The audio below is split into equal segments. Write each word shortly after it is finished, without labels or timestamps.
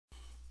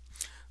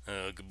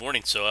Good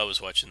morning. So I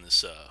was watching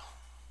this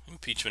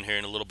impeachment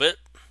hearing a little bit,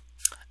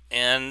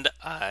 and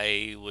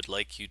I would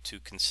like you to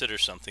consider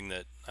something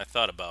that I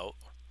thought about.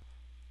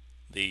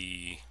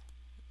 The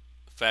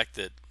fact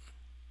that,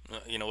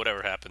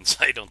 whatever happens,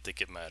 I don't think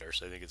it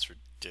matters. I think it's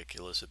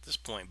ridiculous at this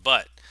point.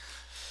 But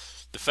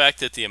the fact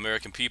that the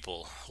American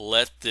people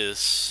let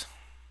this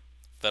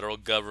federal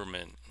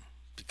government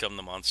become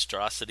the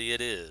monstrosity it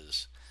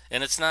is,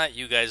 and it's not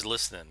you guys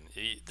listening.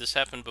 This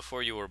happened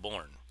before you were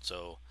born.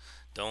 So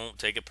don't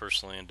take it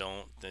personally, and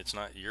it's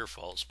not your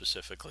fault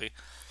specifically.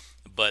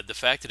 But the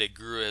fact that it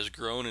has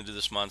grown into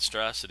this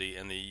monstrosity,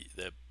 and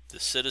the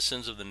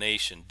citizens of the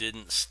nation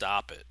didn't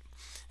stop it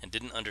and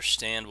didn't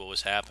understand what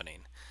was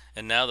happening,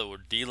 and now that we're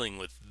dealing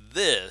with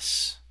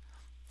this,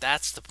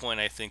 that's the point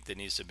I think that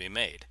needs to be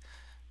made.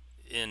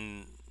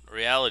 In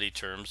reality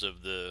terms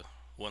of the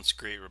once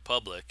great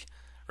republic,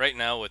 right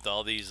now with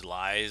all these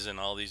lies and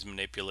all these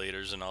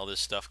manipulators and all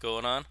this stuff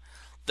going on,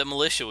 the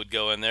militia would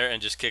go in there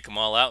and just kick them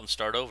all out and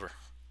start over,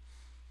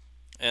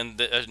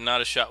 and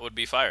not a shot would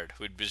be fired.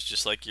 We'd be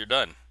just like, you're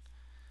done.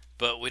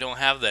 But we don't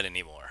have that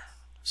anymore.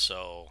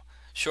 So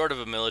short of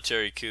a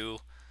military coup,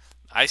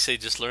 I say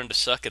just learn to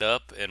suck it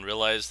up and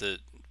realize that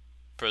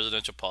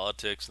presidential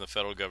politics and the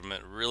federal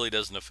government really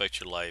doesn't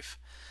affect your life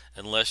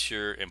unless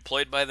you're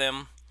employed by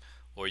them,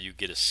 or you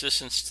get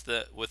assistance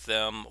with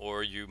them,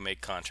 or you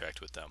make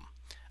contract with them.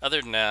 Other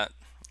than that,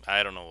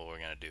 I don't know what we're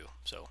going to do.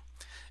 So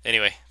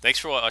anyway, thanks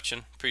for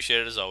watching.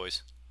 Appreciate it as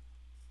always.